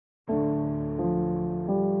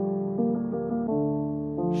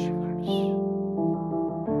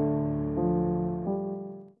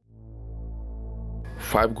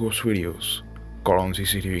5 ghost videos caught on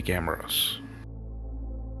CCTV cameras.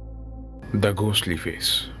 The ghostly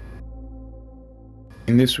face.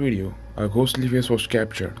 In this video, a ghostly face was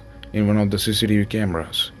captured in one of the CCTV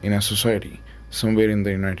cameras in a society somewhere in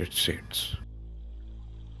the United States.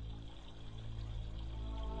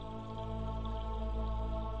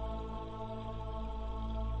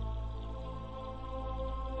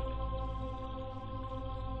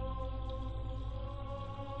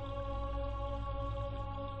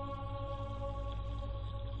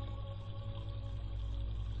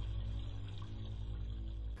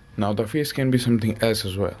 Now the face can be something else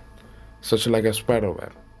as well, such like a spider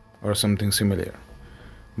web or something similar,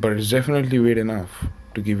 but it's definitely weird enough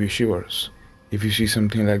to give you shivers if you see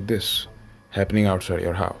something like this happening outside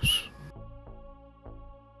your house.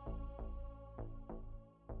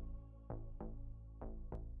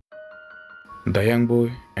 The young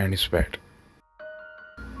boy and his pet.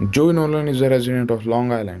 Joey Nolan is a resident of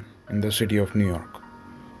Long Island in the city of New York.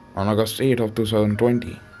 On August 8 of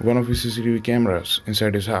 2020, one of his CCTV cameras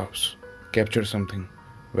inside his house captured something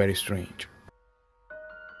very strange.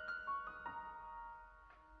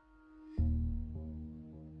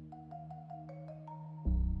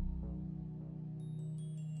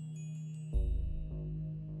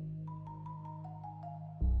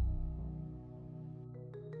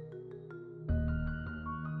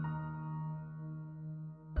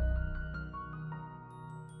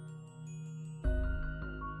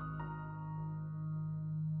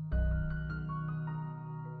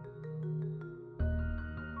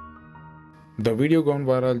 The video gone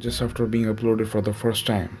viral just after being uploaded for the first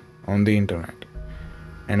time on the internet,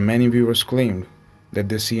 and many viewers claimed that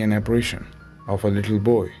they see an apparition of a little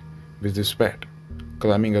boy with his pet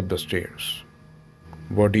climbing up the stairs.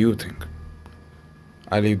 What do you think?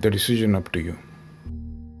 I leave the decision up to you.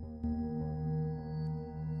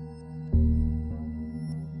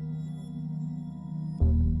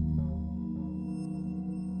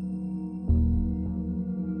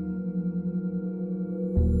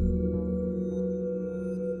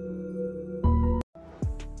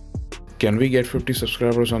 Can we get 50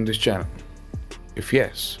 subscribers on this channel? If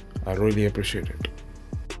yes, I really appreciate it.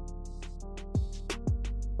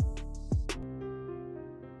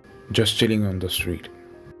 Just chilling on the street.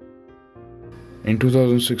 In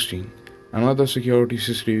 2016, another security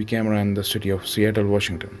CCTV camera in the city of Seattle,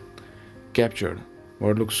 Washington, captured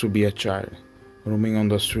what looks to be a child roaming on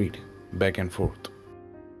the street back and forth.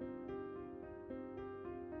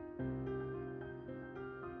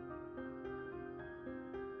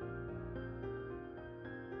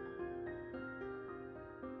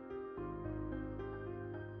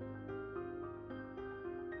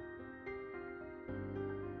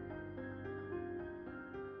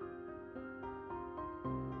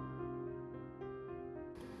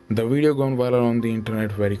 The video gone viral on the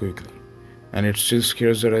internet very quickly, and it still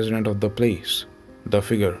scares the resident of the place the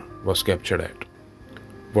figure was captured at.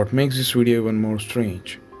 What makes this video even more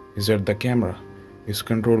strange is that the camera is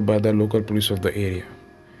controlled by the local police of the area,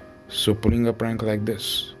 so pulling a prank like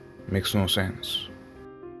this makes no sense.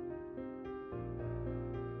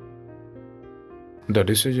 The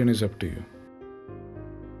decision is up to you.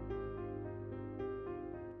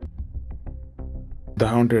 The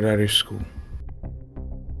Haunted Irish School.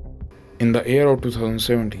 In the year of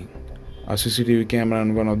 2017, a CCTV camera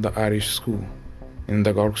in one of the Irish schools in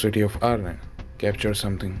the Cork city of Ireland captured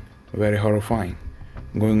something very horrifying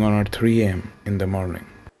going on at 3 a.m. in the morning.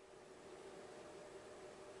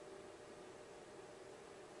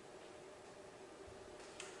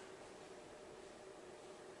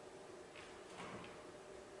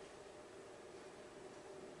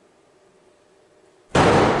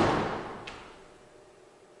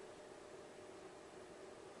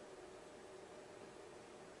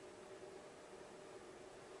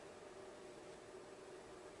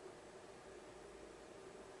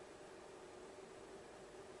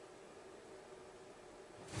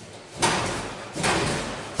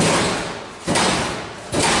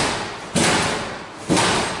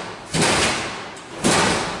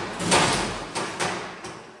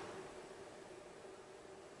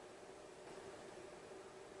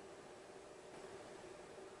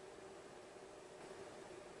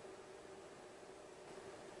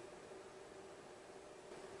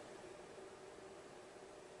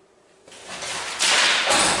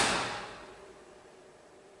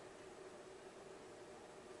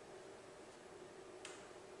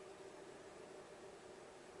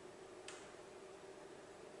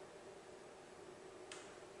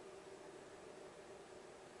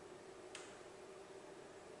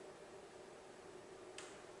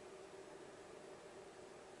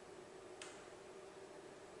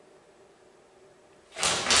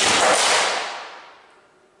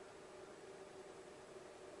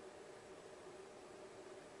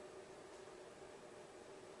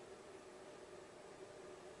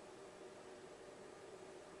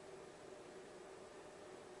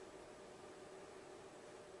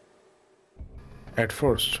 At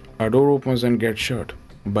first, a door opens and gets shut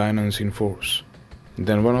by an unseen force.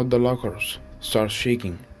 Then one of the lockers starts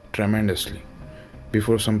shaking tremendously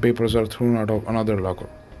before some papers are thrown out of another locker.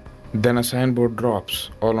 Then a signboard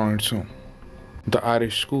drops all on its own. The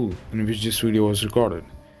Irish school in which this video was recorded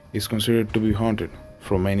is considered to be haunted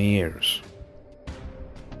for many years.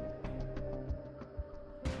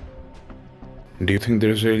 Do you think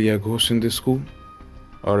there is really a ghost in this school?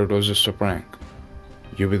 Or it was just a prank?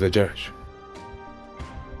 You be the judge.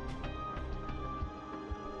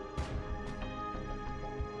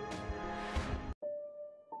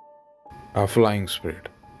 A flying spirit.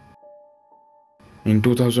 In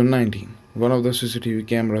 2019, one of the CCTV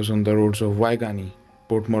cameras on the roads of Waigani,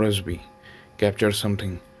 Port Moresby, captured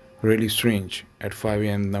something really strange at 5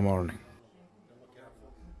 a.m. in the morning.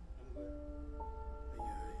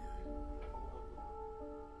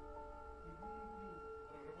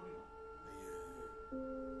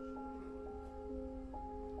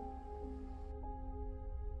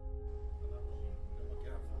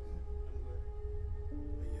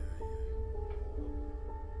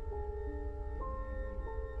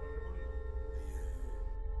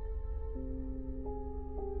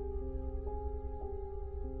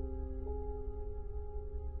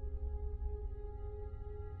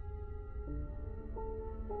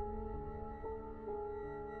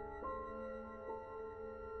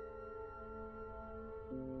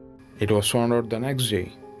 It was found out the next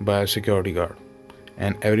day by a security guard,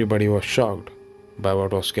 and everybody was shocked by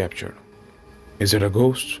what was captured. Is it a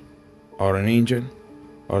ghost, or an angel,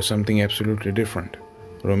 or something absolutely different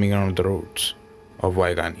roaming around the roads of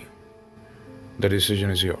Waigani? The decision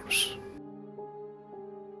is yours.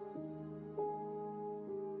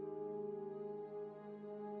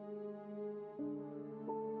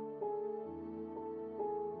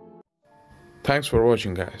 Thanks for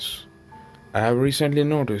watching, guys. I have recently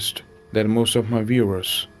noticed that most of my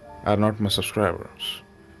viewers are not my subscribers.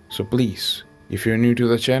 So please, if you're new to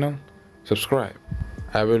the channel, subscribe.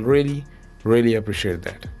 I will really appreciate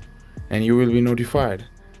that. And you will be notified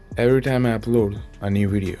every time I upload a new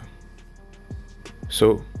video.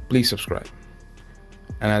 So please subscribe.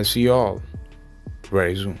 And I'll see you all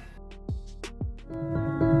very soon.